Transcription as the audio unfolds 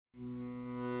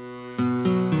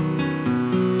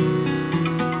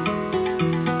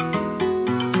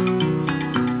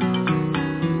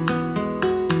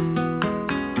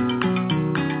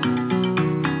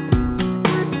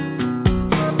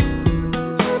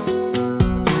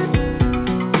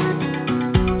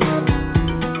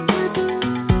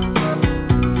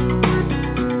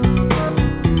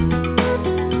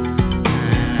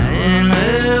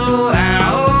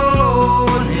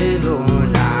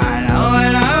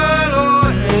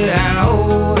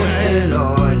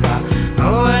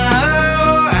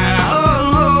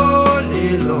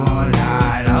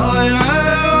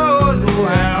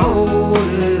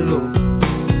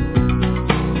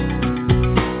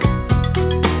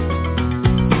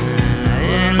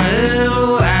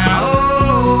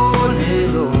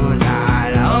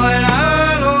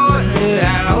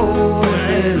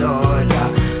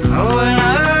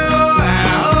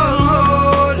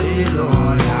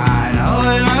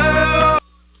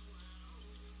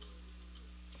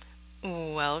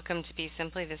welcome to Be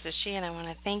Simply. This is she, and I want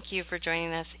to thank you for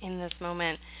joining us in this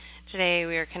moment. Today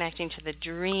we are connecting to the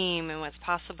dream and what's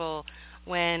possible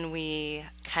when we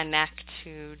connect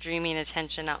to dreaming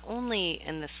attention, not only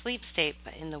in the sleep state,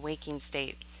 but in the waking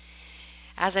state.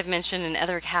 As I've mentioned in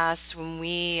other casts, when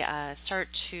we start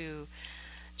to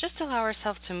just allow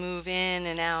ourselves to move in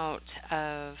and out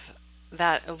of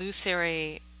that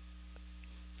illusory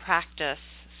practice,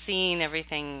 seeing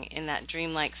everything in that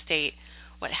dreamlike state,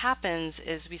 what happens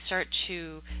is we start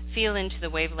to feel into the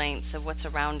wavelengths of what's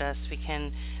around us. We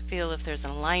can feel if there's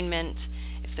an alignment,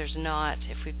 if there's not,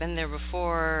 if we've been there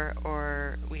before,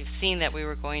 or we've seen that we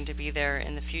were going to be there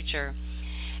in the future.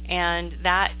 And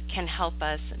that can help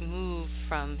us move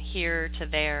from here to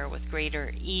there with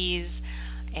greater ease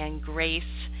and grace,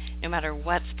 no matter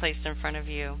what's placed in front of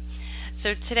you.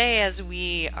 So today, as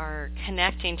we are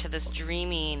connecting to this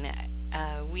dreaming,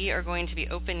 we are going to be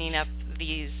opening up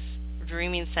these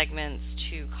dreaming segments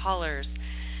to callers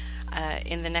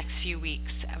in the next few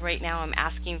weeks. Right now, I'm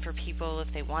asking for people, if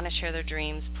they want to share their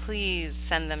dreams, please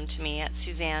send them to me at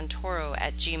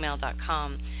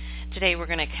suzannetoro@gmail.com. Today, we're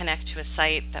going to connect to a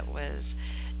site that was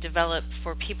developed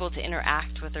for people to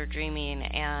interact with their dreaming,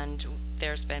 and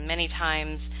there's been many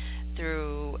times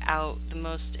throughout the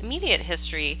most immediate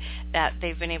history that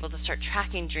they've been able to start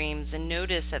tracking dreams and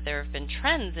notice that there have been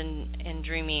trends in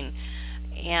dreaming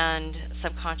and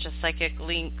subconscious psychic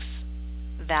links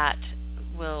that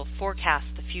will forecast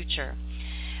the future.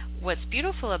 What's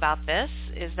beautiful about this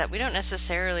is that we don't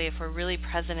necessarily, if we're really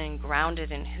present and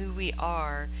grounded in who we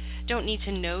are, don't need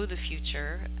to know the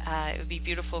future. It would be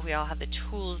beautiful if we all had the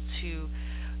tools to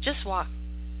just walk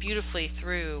beautifully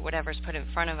through whatever's put in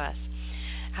front of us.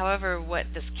 However, what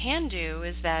this can do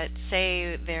is that,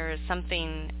 say there is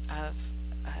something of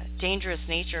dangerous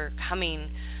nature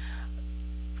coming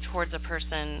towards a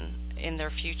person in their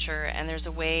future, and there's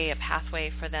a pathway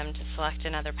for them to select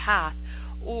another path,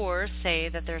 or say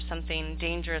that there's something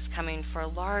dangerous coming for a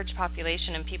large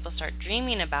population and people start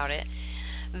dreaming about it,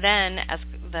 then as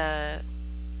the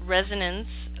resonance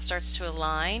starts to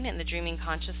align and the dreaming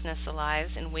consciousness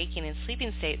alives in waking and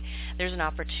sleeping state, there's an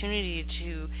opportunity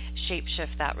to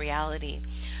shape-shift that reality.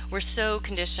 We're so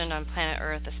conditioned on planet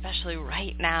Earth, especially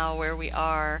right now where we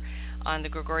are on the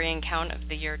Gregorian count of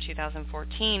the year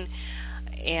 2014,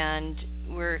 and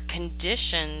we're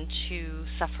conditioned to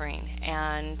suffering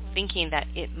and thinking that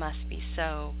it must be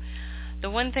so.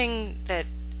 The one thing that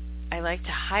I like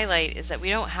to highlight is that we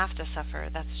don't have to suffer.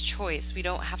 That's a choice. We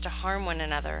don't have to harm one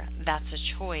another. That's a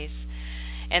choice.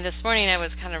 And this morning I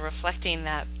was kind of reflecting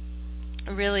that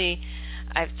really,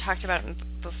 I've talked about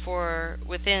before,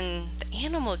 within the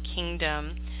animal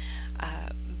kingdom,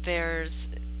 there's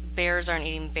bears aren't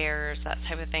eating bears, that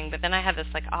type of thing. But then I had this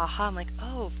aha, I'm like,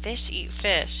 oh, fish eat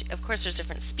fish. Of course, there's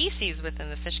different species within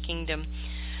the fish kingdom.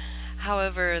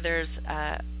 However, there's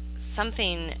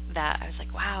something that I was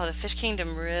like, wow, the fish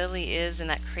kingdom really is in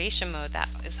that creation mode that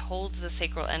holds the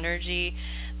sacral energy,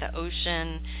 the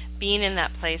ocean, being in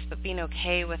that place, but being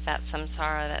okay with that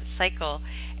samsara, that cycle,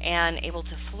 and able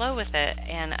to flow with it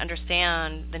and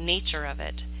understand the nature of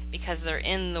it because they're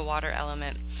in the water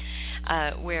element,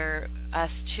 where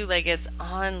us two-leggeds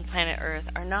on planet Earth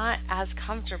are not as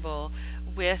comfortable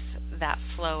with that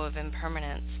flow of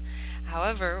impermanence.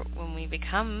 However, when we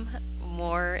become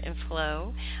more in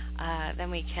flow,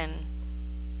 then we can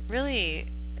really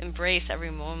embrace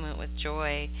every moment with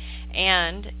joy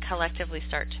and collectively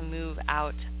start to move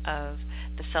out of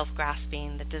the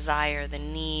self-grasping, the desire, the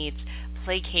needs,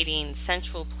 placating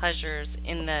sensual pleasures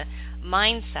in the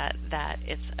mindset that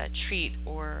it's a treat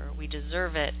or we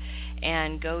deserve it,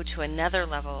 and go to another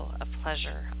level of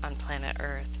pleasure on planet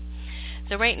Earth.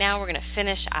 So right now we're going to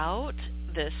finish out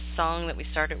this song that we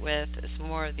started with. It's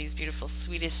more of these beautiful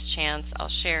Swedish chants.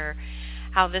 I'll share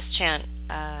how this chant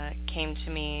came to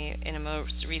me in a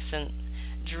most recent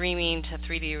dreaming to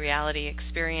 3D reality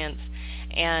experience,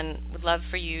 and would love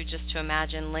for you just to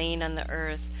imagine laying on the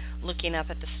earth, looking up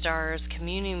at the stars,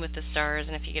 communing with the stars,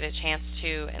 and if you get a chance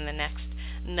to in the next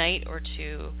night or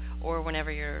two, or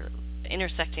whenever you're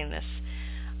intersecting this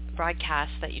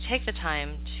broadcast, that you take the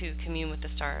time to commune with the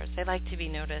stars. They like to be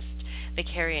noticed. They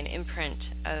carry an imprint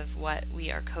of what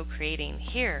we are co-creating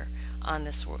here on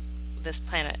this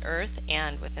planet Earth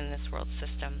and within this world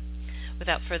system.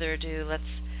 Without further ado, let's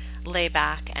lay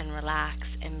back and relax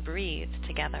and breathe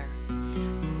together.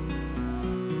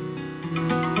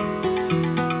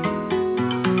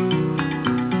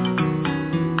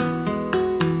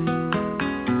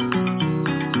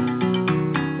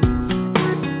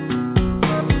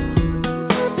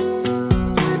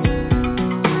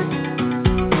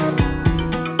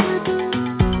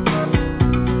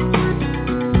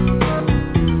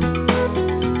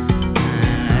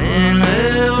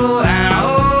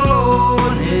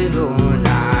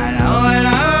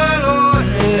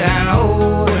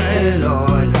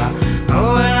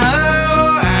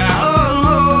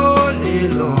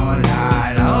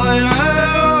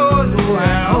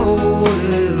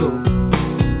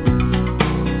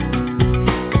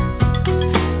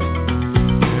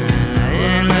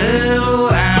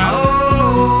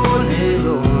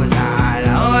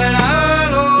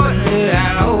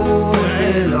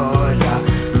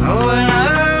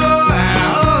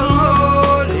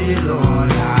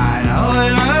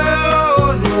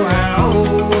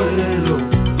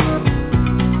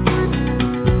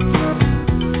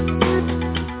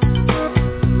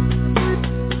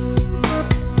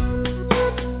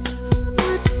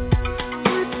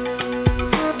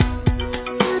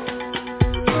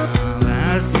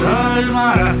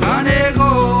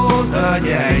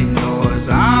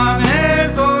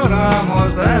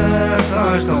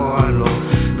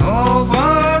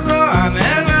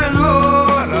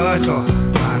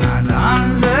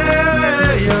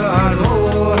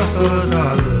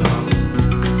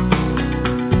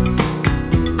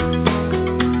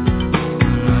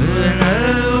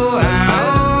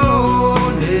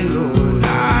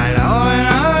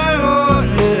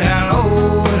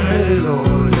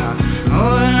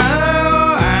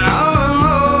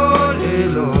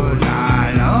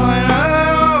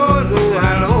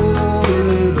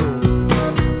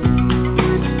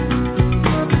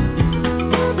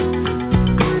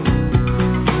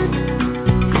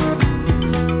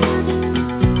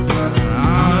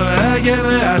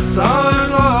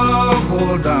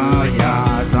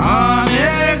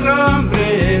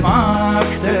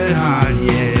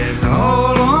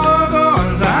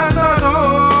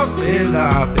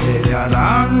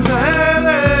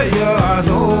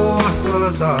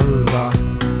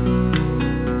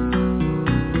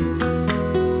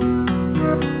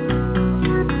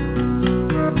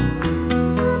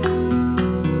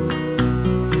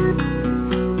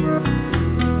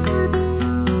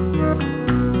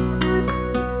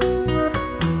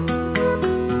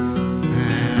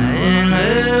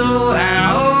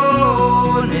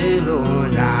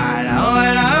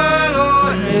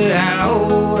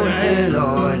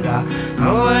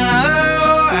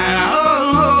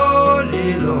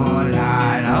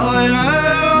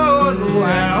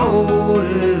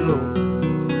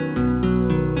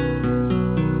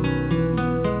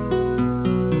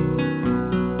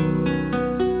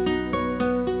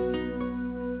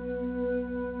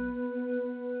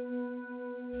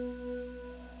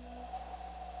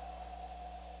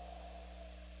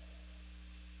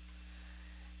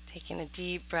 Taking a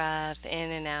deep breath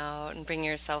in and out and bring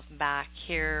yourself back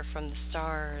here from the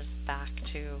stars back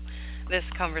to this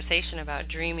conversation about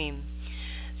dreaming.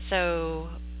 So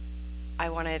I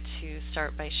wanted to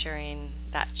start by sharing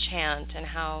that chant and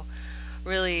how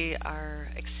really our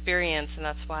experience, and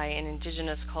that's why in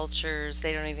indigenous cultures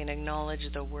they don't even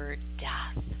acknowledge the word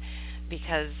death,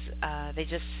 because they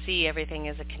just see everything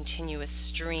as a continuous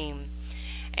stream.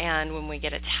 And when we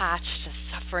get attached to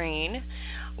suffering,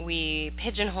 we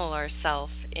pigeonhole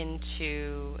ourselves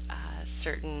into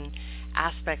certain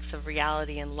aspects of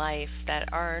reality and life that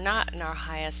are not in our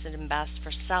highest and best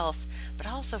for self, but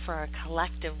also for our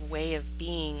collective way of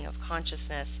being, of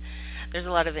consciousness. There's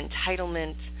a lot of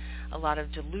entitlement, a lot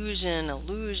of delusion,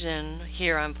 illusion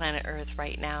here on planet Earth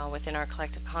right now within our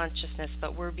collective consciousness,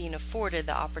 but we're being afforded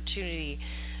the opportunity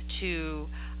to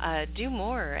do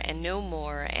more and know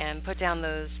more and put down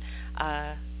those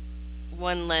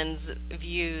one lens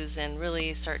views and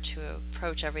really start to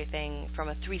approach everything from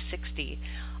a 360.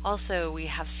 Also, we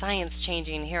have science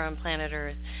changing here on planet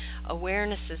Earth.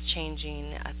 Awareness is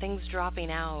changing, things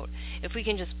dropping out. If we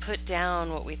can just put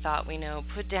down what we thought we know,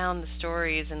 put down the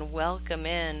stories and welcome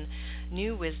in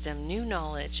new wisdom, new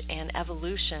knowledge, and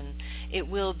evolution, it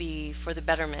will be for the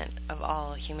betterment of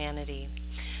all humanity.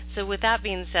 So with that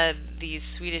being said, these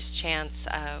Swedish chants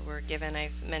were given,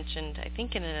 I've mentioned, I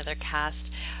think in another cast,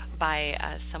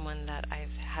 by someone that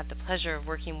I've had the pleasure of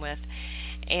working with.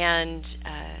 And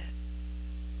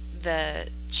the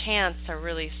chants are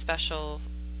really special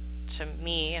to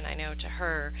me, and I know to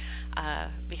her,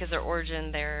 because their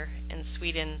origin there in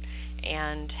Sweden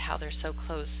and how they're so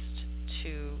close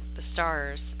to the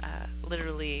stars,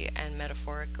 literally and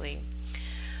metaphorically.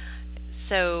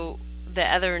 So the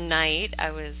other night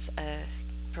I was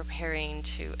preparing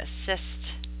to assist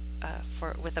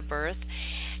with a birth,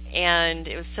 and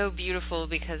it was so beautiful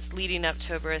because leading up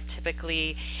to a birth,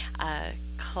 typically a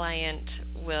client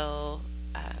will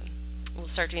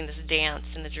start doing this dance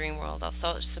in the dream world. I'll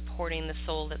start supporting the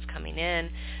soul that's coming in,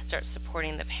 start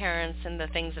supporting the parents and the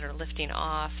things that are lifting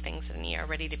off, things that are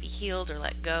ready to be healed or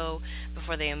let go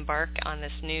before they embark on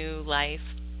this new life.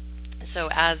 So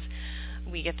as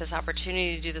we get this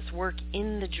opportunity to do this work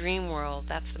in the dream world,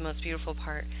 that's the most beautiful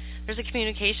part. There's a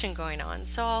communication going on.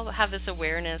 So I'll have this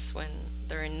awareness when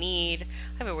they're in need.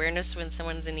 I have awareness when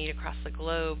someone's in need across the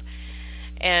globe.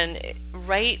 And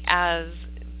right as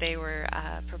they were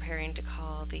preparing to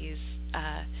call these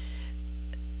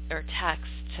or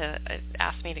text to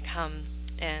ask me to come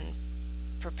and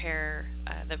prepare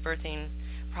the birthing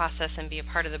process and be a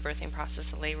part of the birthing process,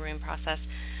 the laboring process,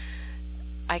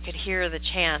 I could hear the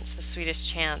chants, the Swedish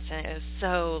chants, and it was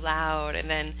so loud. And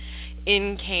then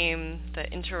in came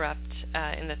the interrupt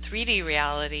in the 3D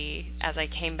reality as I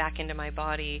came back into my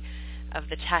body of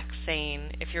the text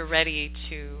saying, if you're ready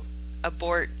to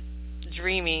abort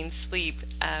dreaming, sleep,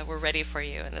 we're ready for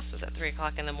you. And this was at 3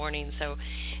 o'clock in the morning. So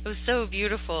it was so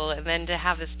beautiful. And then to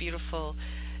have this beautiful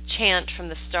chant from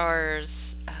the stars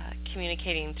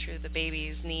communicating through the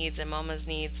baby's needs and mama's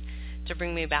needs to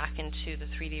bring me back into the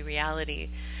 3D reality.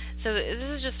 So this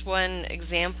is just one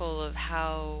example of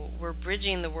how we're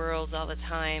bridging the worlds all the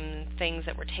time. Things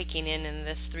that we're taking in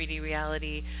this 3D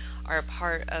reality are a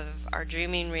part of our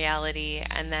dreaming reality,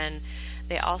 and then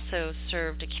they also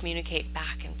serve to communicate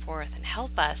back and forth and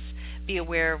help us be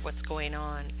aware of what's going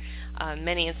on.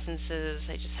 Many instances,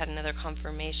 I just had another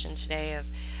confirmation today of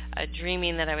a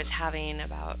dreaming that I was having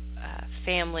about a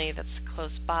family that's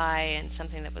close by and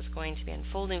something that was going to be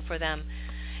unfolding for them,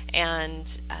 and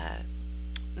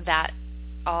that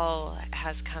all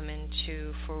has come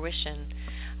into fruition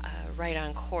right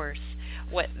on course.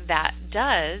 What that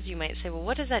does, you might say, well,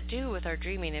 what does that do with our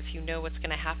dreaming if you know what's going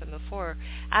to happen before?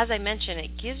 As I mentioned,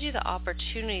 it gives you the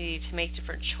opportunity to make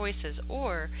different choices,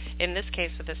 or in this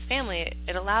case with this family,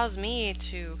 it allows me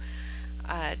to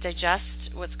digest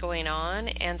what's going on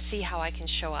and see how I can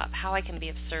show up, how I can be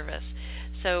of service.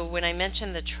 So when I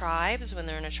mentioned the tribes, when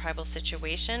they're in a tribal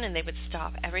situation, and they would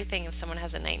stop everything if someone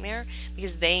has a nightmare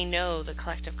because they know the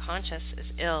collective conscious is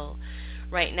ill.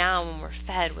 Right now, when we're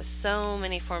fed with so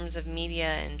many forms of media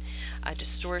and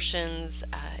distortions,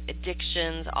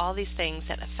 addictions, all these things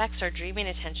that affects our dreaming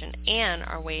attention and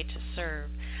our way to serve,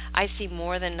 I see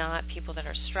more than not people that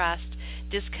are stressed,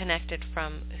 disconnected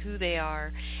from who they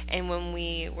are. And when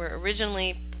we were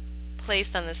originally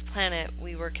placed on this planet,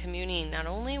 we were communing not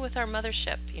only with our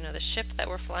mothership, the ship that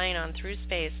we're flying on through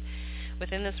space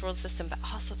within this world system, but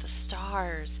also the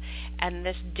stars. And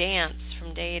this dance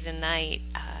from day to night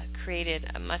created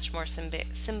a much more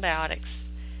symbiotic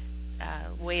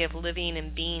way of living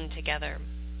and being together.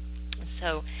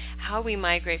 So how we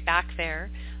migrate back there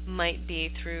might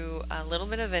be through a little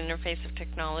bit of interface of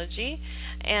technology,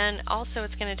 and also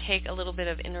it's going to take a little bit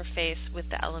of interface with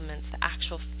the elements, the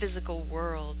actual physical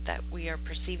world that we are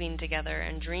perceiving together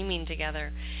and dreaming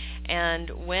together.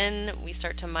 And when we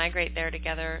start to migrate there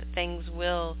together, things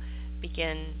will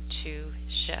begin to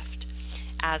shift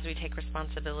as we take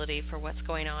responsibility for what's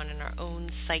going on in our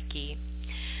own psyche.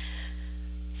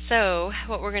 So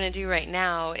what we're going to do right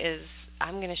now is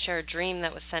I'm going to share a dream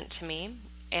that was sent to me,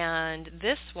 and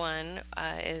this one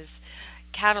is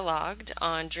cataloged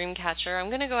on Dreamcatcher. I'm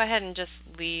going to go ahead and just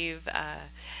leave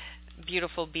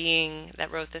beautiful being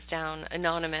that wrote this down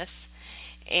anonymous.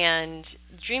 And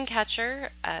Dreamcatcher,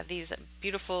 these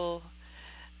beautiful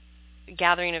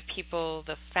gathering of people,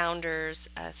 the founders,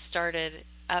 started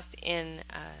up in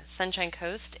Sunshine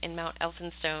Coast in Mount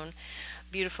Elphinstone.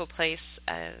 Beautiful place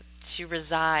to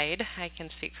reside. I can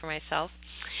speak for myself.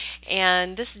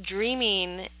 And this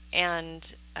dreaming and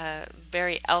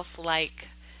very elf-like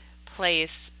place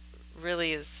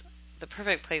really is the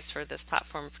perfect place for this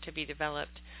platform to be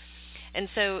developed. And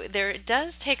so it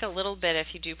does take a little bit if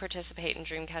you do participate in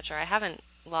Dreamcatcher. I haven't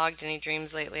logged any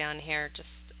dreams lately on here, just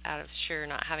out of sheer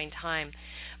not having time.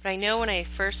 But I know when I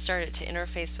first started to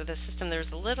interface with the system, there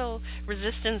was a little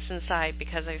resistance inside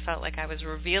because I felt like I was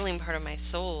revealing part of my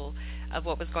soul of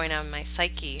what was going on in my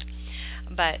psyche.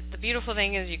 But the beautiful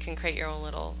thing is you can create your own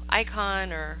little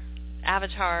icon or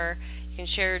avatar. You can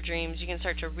share your dreams. You can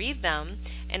start to read them,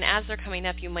 and as they're coming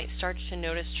up, you might start to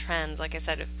notice trends. Like I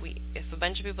said, if a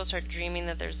bunch of people start dreaming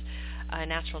that there's a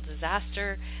natural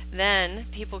disaster, then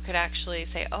people could actually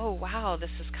say, oh, wow, this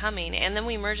is coming. And then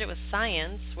we merge it with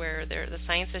science, where the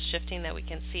science is shifting, that we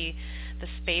can see the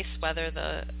space weather,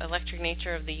 the electric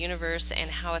nature of the universe, and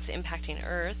how it's impacting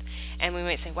Earth. And we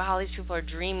might say, wow, these people are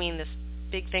dreaming this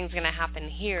big thing's going to happen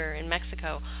here in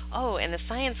Mexico. Oh, and the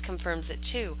science confirms it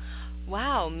too.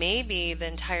 Wow, maybe the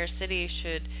entire city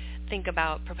should think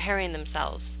about preparing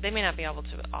themselves. They may not be able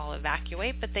to all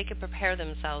evacuate, but they could prepare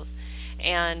themselves.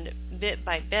 And bit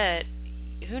by bit,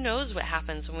 who knows what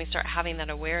happens when we start having that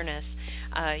awareness.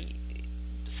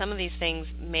 Some of these things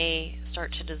may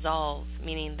start to dissolve,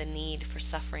 meaning the need for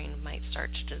suffering might start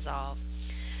to dissolve.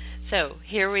 So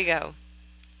here we go.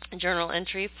 Journal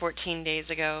entry 14 days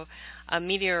ago,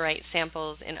 meteorite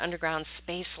samples in underground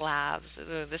space labs.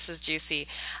 Ooh, this is juicy.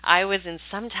 I was in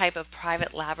some type of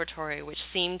private laboratory which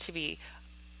seemed to be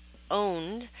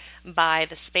owned by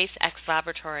the SpaceX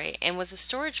laboratory and was a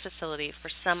storage facility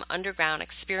for some underground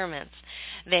experiments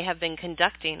they have been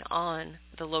conducting on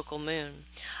the local moon.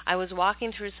 I was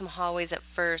walking through some hallways at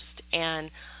first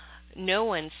and no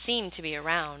one seemed to be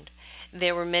around.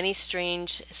 There were many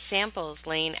strange samples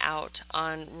laying out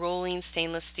on rolling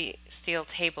stainless steel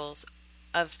tables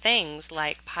of things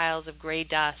like piles of gray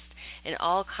dust and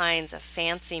all kinds of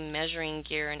fancy measuring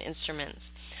gear and instruments.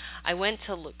 I went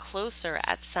to look closer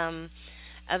at some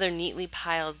other neatly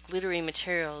piled glittery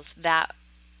materials that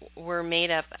were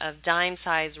made up of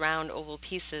dime-sized round oval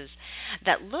pieces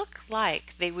that looked like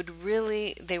they would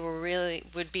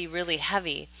be really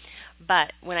heavy.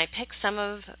 But when I picked some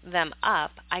of them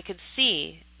up, I could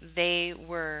see they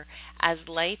were as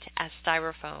light as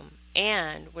styrofoam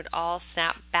and would all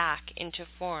snap back into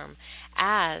form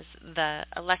as the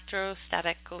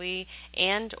electrostatically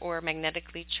and or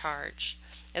magnetically charged,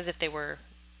 as if they were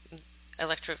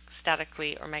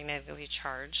electrostatically or magnetically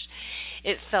charged.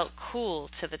 It felt cool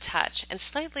to the touch and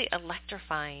slightly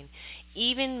electrifying,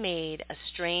 even made a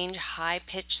strange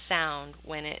high-pitched sound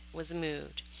when it was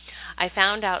moved. I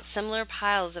found out similar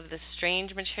piles of this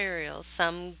strange material,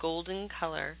 some golden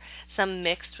color, some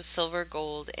mixed with silver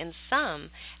gold, and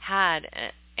some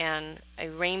had a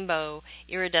rainbow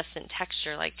iridescent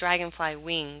texture like dragonfly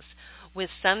wings, with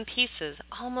some pieces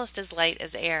almost as light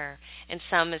as air and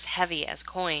some as heavy as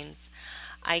coins.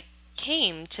 I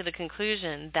came to the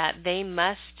conclusion that they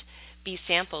must be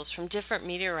samples from different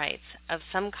meteorites of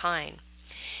some kind.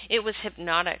 It was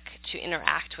hypnotic to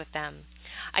interact with them.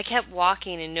 I kept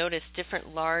walking and noticed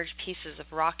different large pieces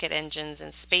of rocket engines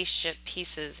and spaceship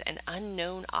pieces and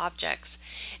unknown objects,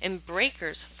 and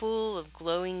breakers full of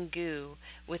glowing goo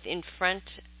within front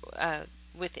of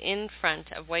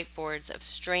whiteboards of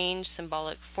strange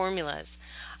symbolic formulas.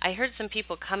 I heard some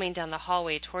people coming down the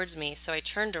hallway towards me, so I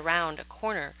turned around a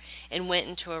corner and went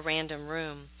into a random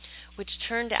room, which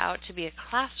turned out to be a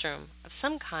classroom of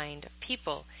some kind of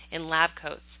people in lab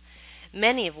coats,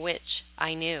 many of which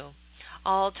I knew.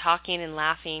 All talking and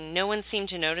laughing, no one seemed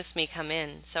to notice me come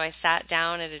in, so I sat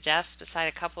down at a desk beside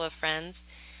a couple of friends,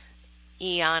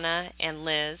 Iana and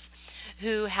Liz,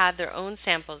 who had their own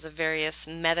samples of various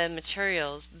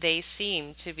metamaterials they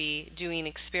seemed to be doing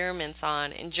experiments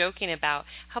on and joking about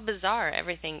how bizarre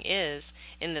everything is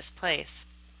in this place.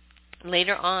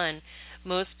 Later on,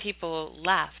 most people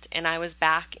left, and I was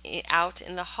back out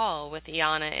in the hall with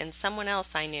Iana and someone else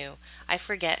I knew. I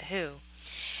forget who.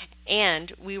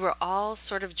 And we were all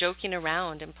sort of joking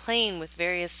around and playing with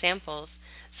various samples.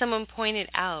 Someone pointed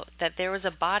out that there was a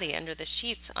body under the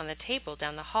sheets on the table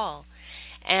down the hall,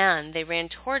 and they ran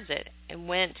towards it and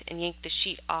went and yanked the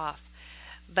sheet off.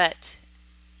 But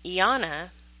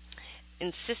Iana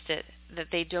insisted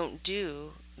that they don't,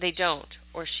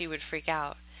 or she would freak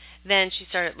out. Then she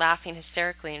started laughing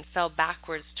hysterically and fell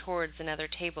backwards towards another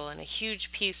table, and a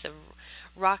huge piece of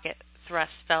rocket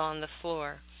thrust fell on the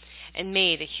floor and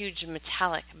made a huge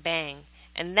metallic bang.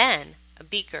 And then a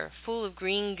beaker full of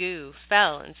green goo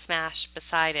fell and smashed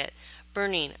beside it,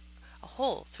 burning a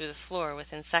hole through the floor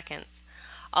within seconds.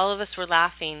 All of us were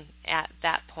laughing at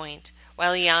that point,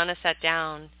 while Iana sat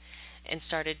down and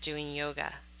started doing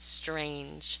yoga.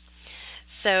 Strange.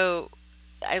 So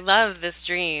I love this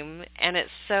dream, and it's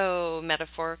so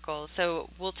metaphorical. So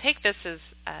we'll take this as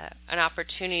an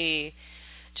opportunity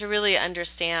to really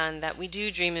understand that we do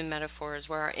dream in metaphors,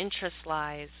 where our interest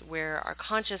lies, where our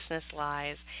consciousness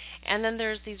lies, and then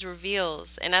there's these reveals.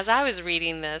 And as I was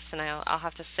reading this, and I'll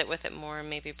have to sit with it more and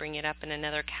maybe bring it up in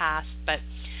another cast, but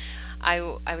I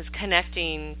was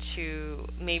connecting to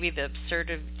maybe the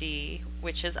absurdity,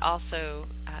 which is also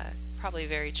probably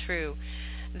very true,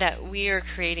 that we are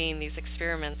creating these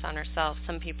experiments on ourselves.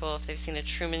 Some people, if they've seen a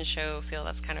Truman Show, feel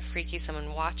that's kind of freaky,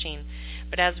 someone watching.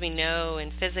 But as we know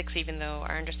in physics, even though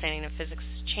our understanding of physics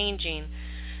is changing,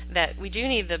 that we do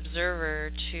need the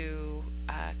observer to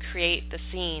create the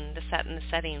scene, the set and the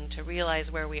setting, to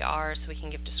realize where we are so we can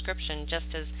give description,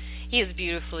 just as he has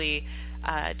beautifully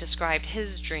described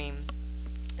his dream.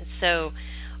 So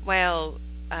while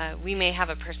we may have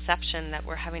a perception that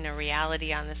we're having a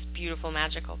reality on this beautiful,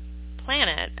 magical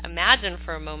planet, imagine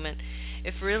for a moment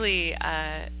if really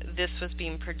this was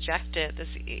being projected, this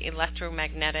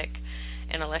electromagnetic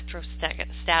and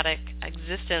electrostatic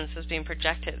existence was being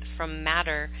projected from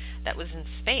matter that was in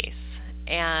space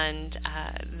and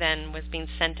then was being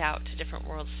sent out to different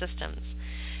world systems.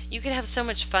 You could have so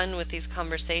much fun with these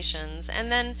conversations, and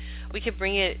then we could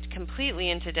bring it completely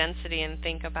into density and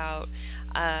think about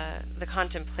the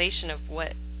contemplation of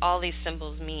what all these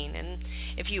symbols mean. And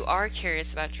if you are curious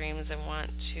about dreams and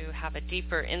want to have a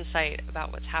deeper insight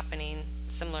about what's happening,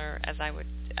 similar as I would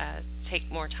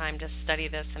take more time to study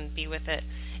this and be with it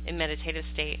in meditative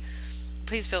state,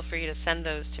 please feel free to send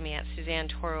those to me at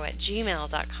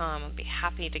suzannetoro@gmail.com. I'll be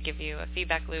happy to give you a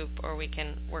feedback loop, or we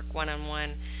can work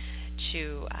one-on-one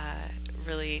to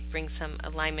really bring some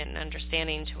alignment and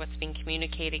understanding to what's being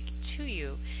communicated to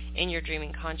you in your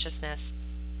dreaming consciousness.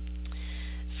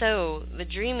 So the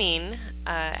dreaming,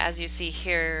 as you see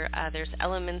here, there's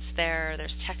elements there,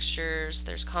 there's textures,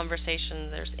 there's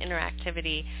conversation, there's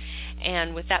interactivity.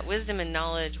 And with that wisdom and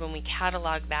knowledge, when we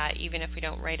catalog that, even if we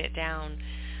don't write it down,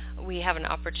 we have an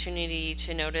opportunity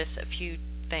to notice a few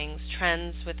things,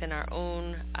 trends within our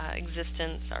own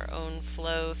existence, our own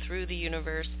flow through the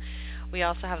universe. We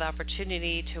also have the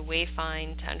opportunity to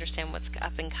wayfind, to understand what's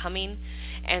up and coming.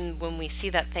 And when we see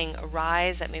that thing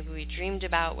arise that maybe we dreamed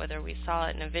about, whether we saw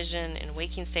it in a vision in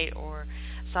waking state or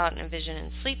saw it in a vision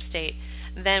in sleep state,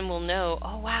 then we'll know,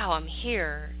 oh wow, I'm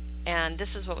here. And this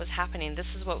is what was happening. This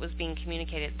is what was being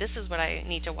communicated. This is what I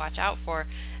need to watch out for.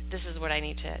 This is what I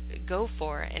need to go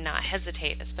for and not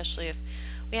hesitate, especially if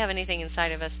we have anything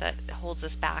inside of us that holds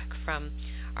us back from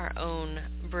our own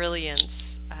brilliance,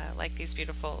 like these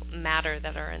beautiful matter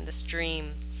that are in this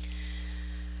dream.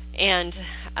 And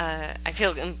I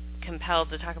feel compelled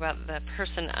to talk about the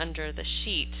person under the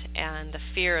sheet and the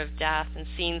fear of death and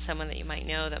seeing someone that you might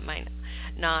know that might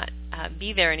not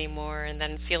be there anymore, and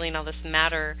then feeling all this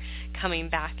matter coming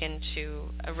back into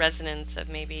a resonance of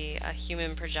maybe a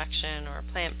human projection or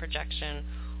a plant projection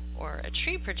or a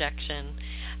tree projection,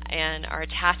 and our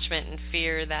attachment and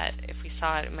fear that if we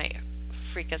saw it, it might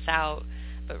freak us out,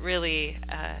 but really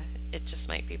it just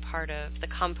might be part of the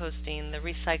composting, the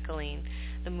recycling,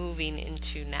 the moving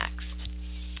into next.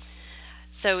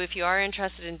 So if you are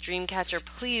interested in Dreamcatcher,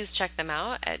 please check them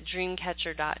out at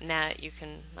dreamcatcher.net. You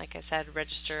can, like I said,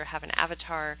 register, have an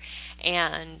avatar,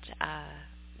 and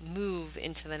move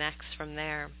into the next from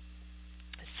there.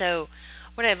 So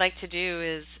what I'd like to do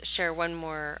is share one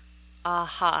more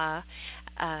aha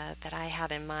that I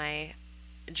had in my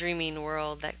dreaming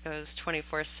world that goes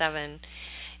 24/7,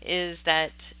 is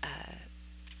that,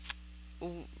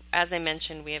 as I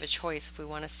mentioned, we have a choice if we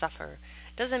want to suffer.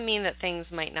 Doesn't mean that things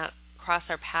might not cross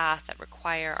our path that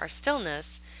require our stillness,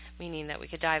 meaning that we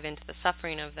could dive into the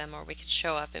suffering of them, or we could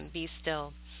show up and be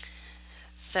still.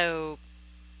 So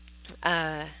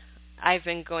I've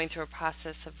been going through a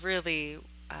process of really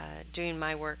doing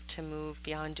my work to move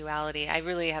beyond duality. I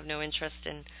really have no interest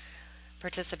in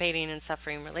participating in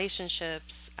suffering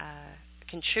relationships,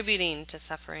 contributing to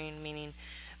suffering, meaning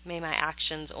may my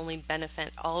actions only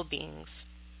benefit all beings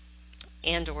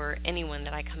and or anyone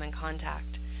that I come in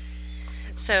contact.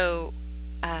 So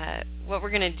what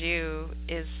we're going to do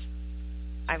is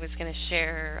I was going to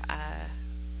share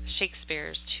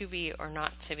Shakespeare's To Be or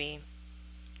Not to Be.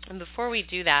 And before we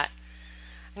do that,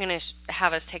 I'm going to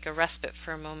have us take a respite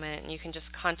for a moment, and you can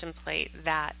just contemplate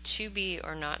that, to be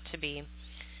or not to be.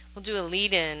 We'll do a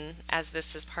lead-in, as this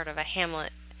is part of a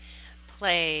Hamlet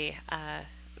play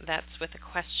that's with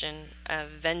a question of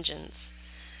vengeance.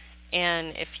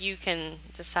 And if you can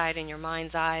decide in your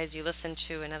mind's eye as you listen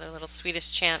to another little Swedish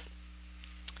chant,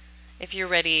 if you're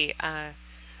ready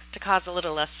to cause a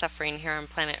little less suffering here on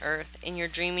planet Earth in your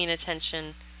dreaming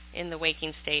attention, in the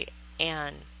waking state,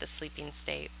 and the sleeping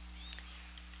state.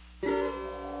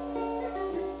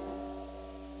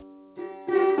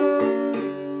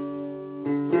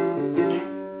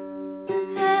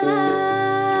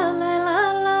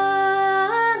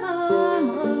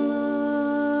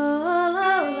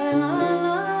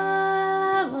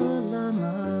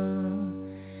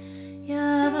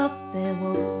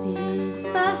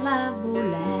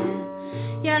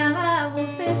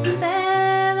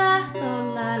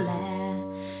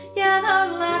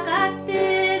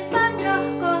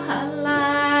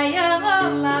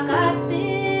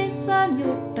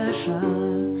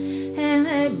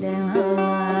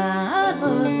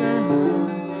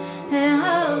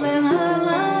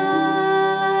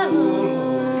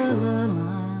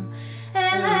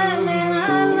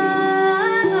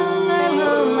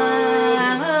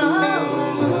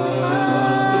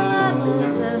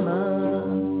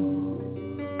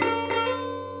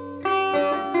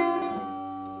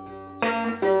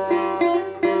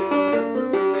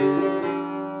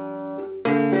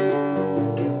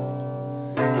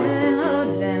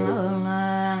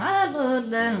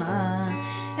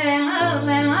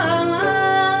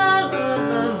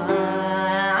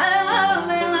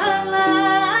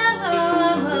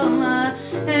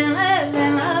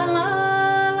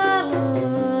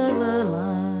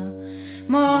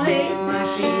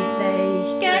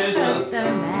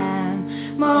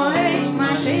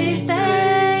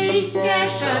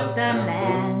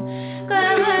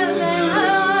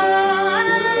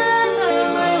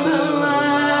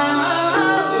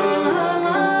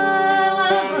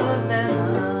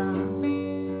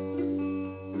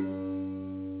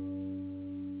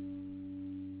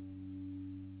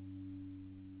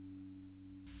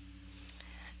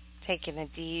 Taking a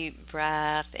deep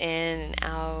breath in and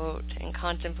out and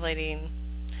contemplating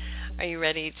Are you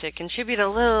ready to contribute a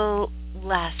little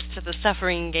less to the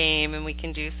suffering game? And we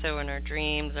can do so in our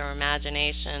dreams, our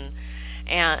imagination.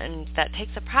 And that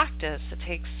takes a practice. It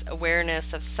takes awareness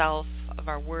of self, of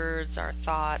our words, our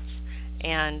thoughts,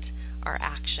 and our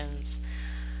actions.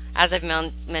 As I've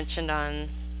mentioned on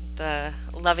the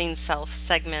Loving Self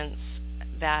segments,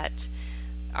 that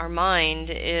our mind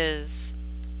is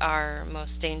our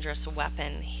most dangerous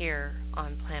weapon here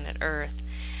on planet Earth.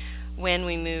 When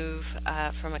we move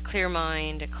from a clear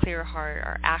mind, a clear heart,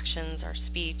 our actions, our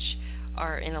speech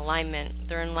are in alignment.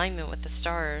 They're in alignment with the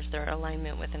stars. They're in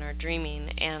alignment within our dreaming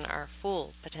and our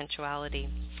full potentiality.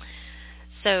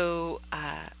 So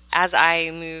as I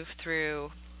move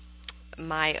through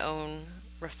my own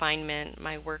refinement,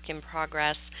 my work in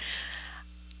progress,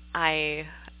 I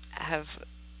have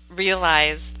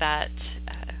realized that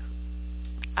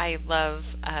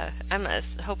I'm a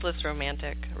hopeless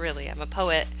romantic, really. I'm a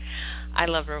poet. I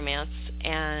love romance,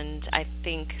 and I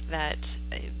think that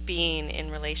being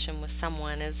in relation with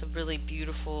someone is a really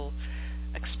beautiful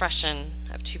expression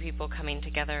of two people coming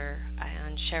together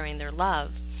and sharing their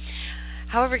love.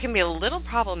 However, it can be a little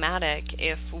problematic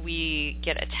if we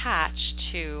get attached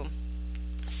to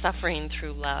suffering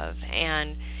through love.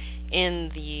 And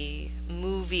in the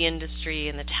movie industry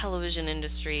and the television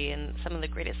industry and some of the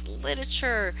greatest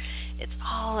literature, it's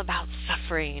all about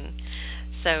suffering.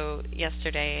 So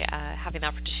yesterday, having the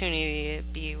opportunity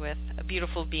to be with a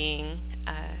beautiful being,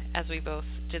 as we both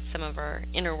did some of our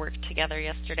inner work together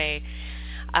yesterday,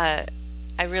 I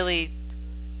really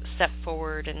stepped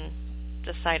forward and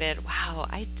decided, wow,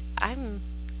 I'm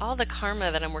all the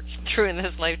karma that I'm working through in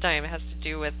this lifetime has to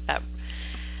do with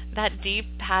that deep,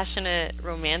 passionate,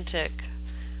 romantic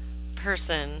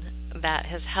person that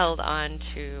has held on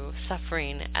to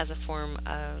suffering as a form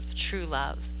of true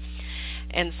love.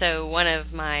 And so one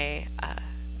of my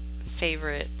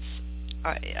favorite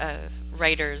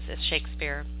writers is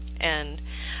Shakespeare, and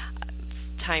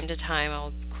time to time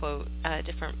I'll quote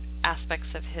different aspects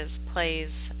of his plays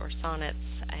or sonnets,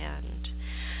 and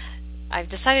I've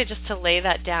decided just to lay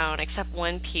that down, except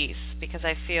one piece, because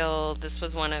I feel this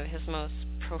was one of his most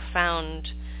profound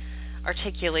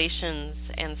articulations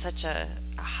and such a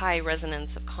high resonance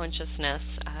of consciousness,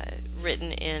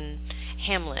 written in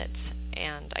Hamlet.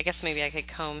 And I guess maybe I could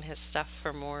comb his stuff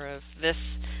for more of this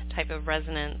type of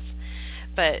resonance.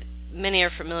 But many are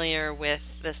familiar with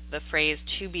the phrase,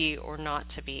 to be or not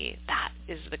to be. That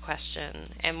is the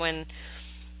question. And when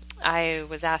I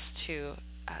was asked to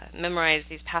memorize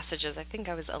these passages, I think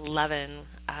I was 11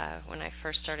 when I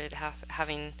first started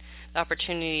having the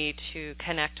opportunity to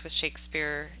connect with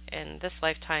Shakespeare in this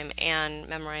lifetime and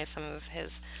memorize some of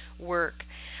his work.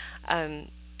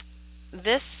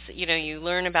 You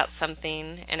learn about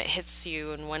something and it hits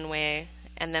you in one way,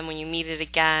 and then when you meet it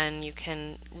again, you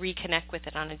can reconnect with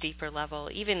it on a deeper level,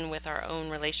 even with our own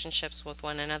relationships with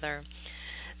one another.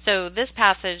 So this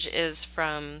passage is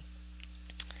from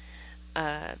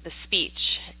the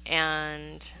speech,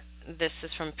 and this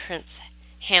is from Prince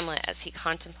Hamlet as he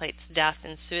contemplates death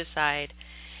and suicide,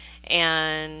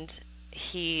 and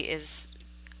he is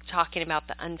talking about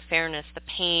the unfairness, the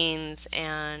pains,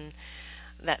 and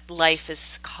that life is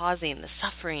causing, the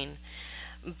suffering,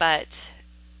 but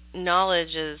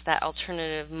acknowledges that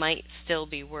alternative might still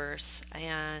be worse.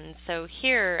 And so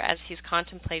here, as he's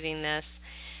contemplating this,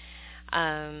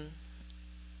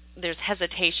 there's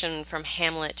hesitation from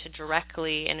Hamlet to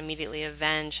directly and immediately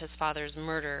avenge his father's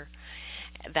murder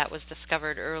that was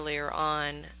discovered earlier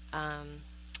on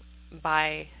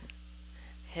by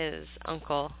his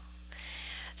uncle.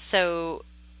 So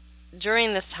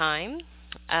during this time,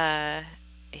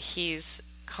 he's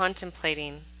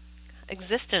contemplating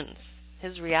existence,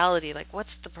 his reality, like what's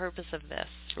the purpose of this,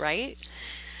 right?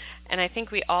 And I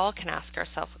think we all can ask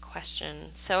ourselves a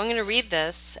question. So I'm going to read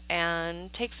this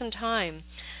and take some time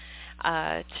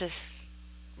to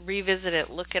revisit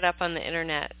it, look it up on the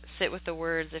internet, sit with the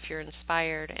words if you're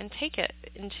inspired, and take it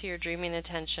into your dreaming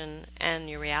attention and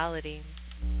your reality.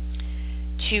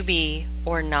 To be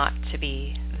or not to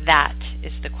be, that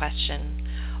is the question.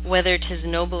 Whether 'tis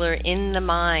nobler in the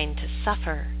mind to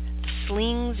suffer the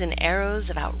slings and arrows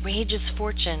of outrageous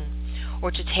fortune, or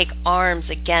to take arms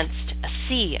against a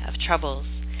sea of troubles,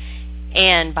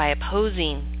 and by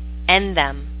opposing end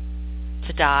them,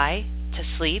 to die, to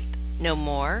sleep no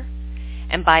more,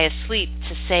 and by asleep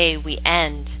to say we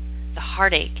end the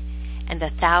heartache and the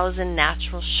thousand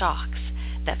natural shocks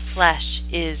that flesh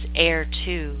is heir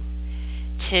to.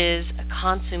 'Tis a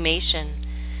consummation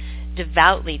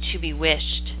devoutly to be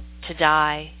wished, to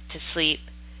die, to sleep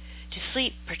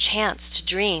perchance to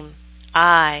dream.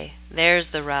 Aye, there's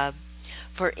the rub,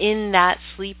 for in that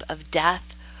sleep of death,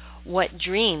 what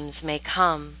dreams may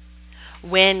come,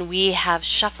 when we have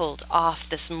shuffled off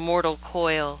this mortal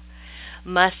coil,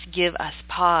 must give us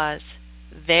pause.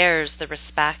 There's the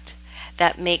respect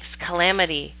that makes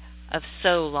calamity of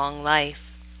so long life.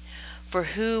 For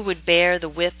who would bear the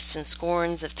whips and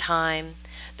scorns of time,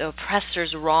 the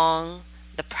oppressor's wrong,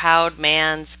 the proud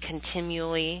man's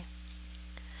continually,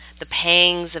 the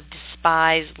pangs of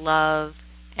despised love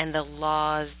and the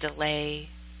law's delay,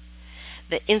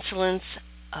 the insolence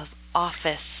of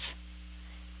office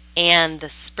and the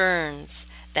spurns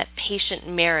that patient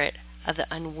merit of the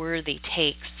unworthy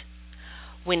takes,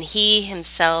 when he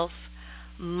himself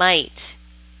might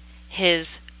his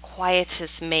quietus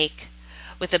make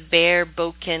with a bare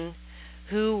bodkin?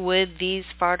 Who would these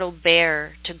fardel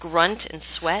bear to grunt and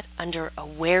sweat under a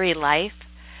weary life?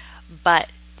 But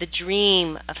the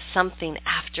dream of something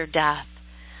after death,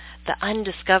 the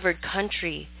undiscovered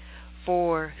country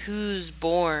for whose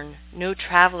bourne no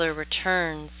traveler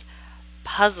returns,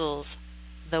 puzzles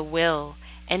the will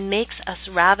and makes us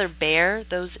rather bear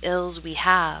those ills we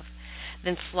have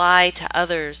than fly to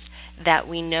others that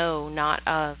we know not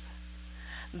of.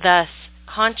 Thus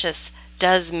conscience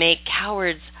does make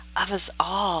cowards of us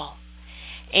all,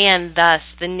 and thus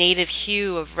the native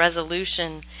hue of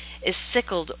resolution is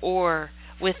sickled o'er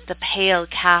with the pale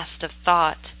cast of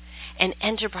thought, and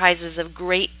enterprises of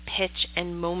great pitch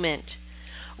and moment,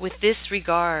 with this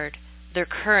regard, their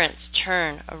currents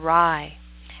turn awry,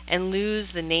 and lose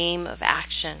the name of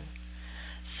action.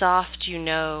 Soft, you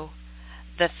know,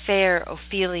 the fair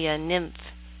Ophelia nymph,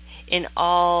 in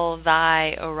all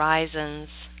thy orisons,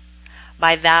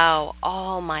 by thou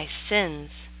all my sins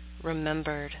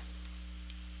remembered.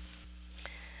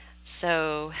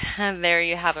 So there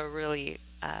you have a really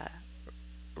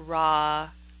raw,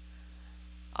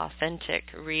 authentic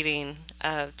reading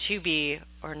of To Be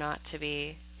or Not to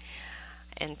Be.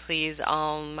 And please,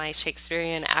 all my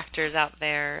Shakespearean actors out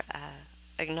there,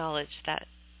 acknowledge that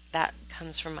that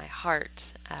comes from my heart.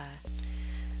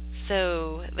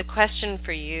 So the question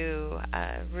for you,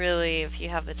 really, if you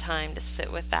have the time to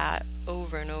sit with that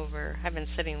over and over, I've been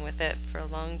sitting with it for a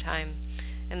long time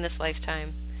in this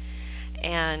lifetime,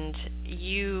 and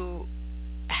you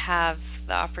have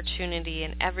the opportunity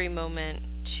in every moment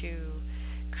to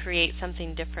create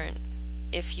something different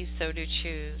if you so do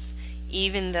choose.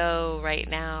 Even though right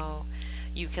now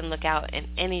you can look out in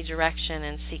any direction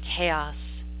and see chaos,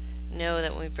 know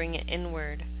that when we bring it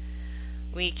inward,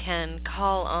 we can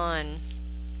call on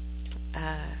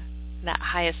that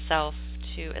highest self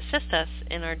to assist us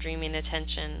in our dreaming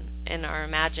attention, in our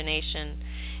imagination,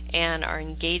 and our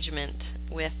engagement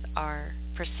with our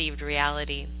perceived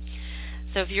reality.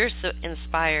 So if you're so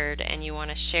inspired and you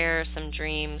want to share some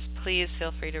dreams, please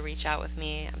feel free to reach out with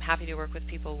me. I'm happy to work with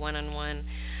people one-on-one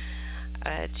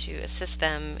to assist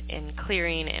them in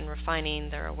clearing and refining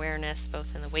their awareness, both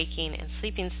in the waking and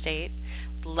sleeping state.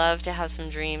 Love to have some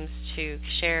dreams to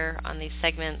share on these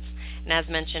segments. And as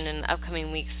mentioned, in the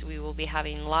upcoming weeks, we will be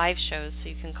having live shows, so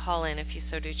you can call in if you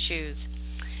so do choose.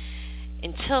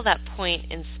 Until that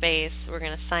point in space, we're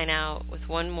going to sign out with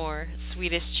one more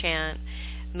Swedish chant.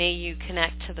 May you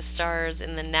connect to the stars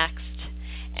in the next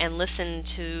and listen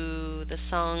to the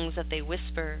songs that they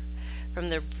whisper from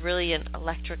their brilliant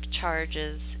electric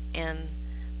charges and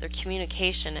their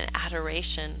communication and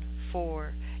adoration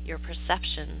for your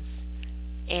perceptions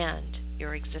and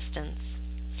your existence.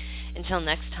 Until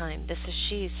next time, this is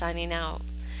she signing out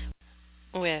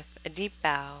with a deep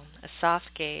bow, a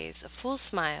soft gaze, a full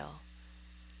smile,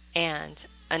 and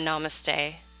a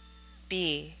namaste.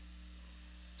 Be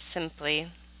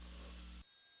simply.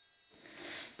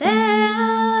 There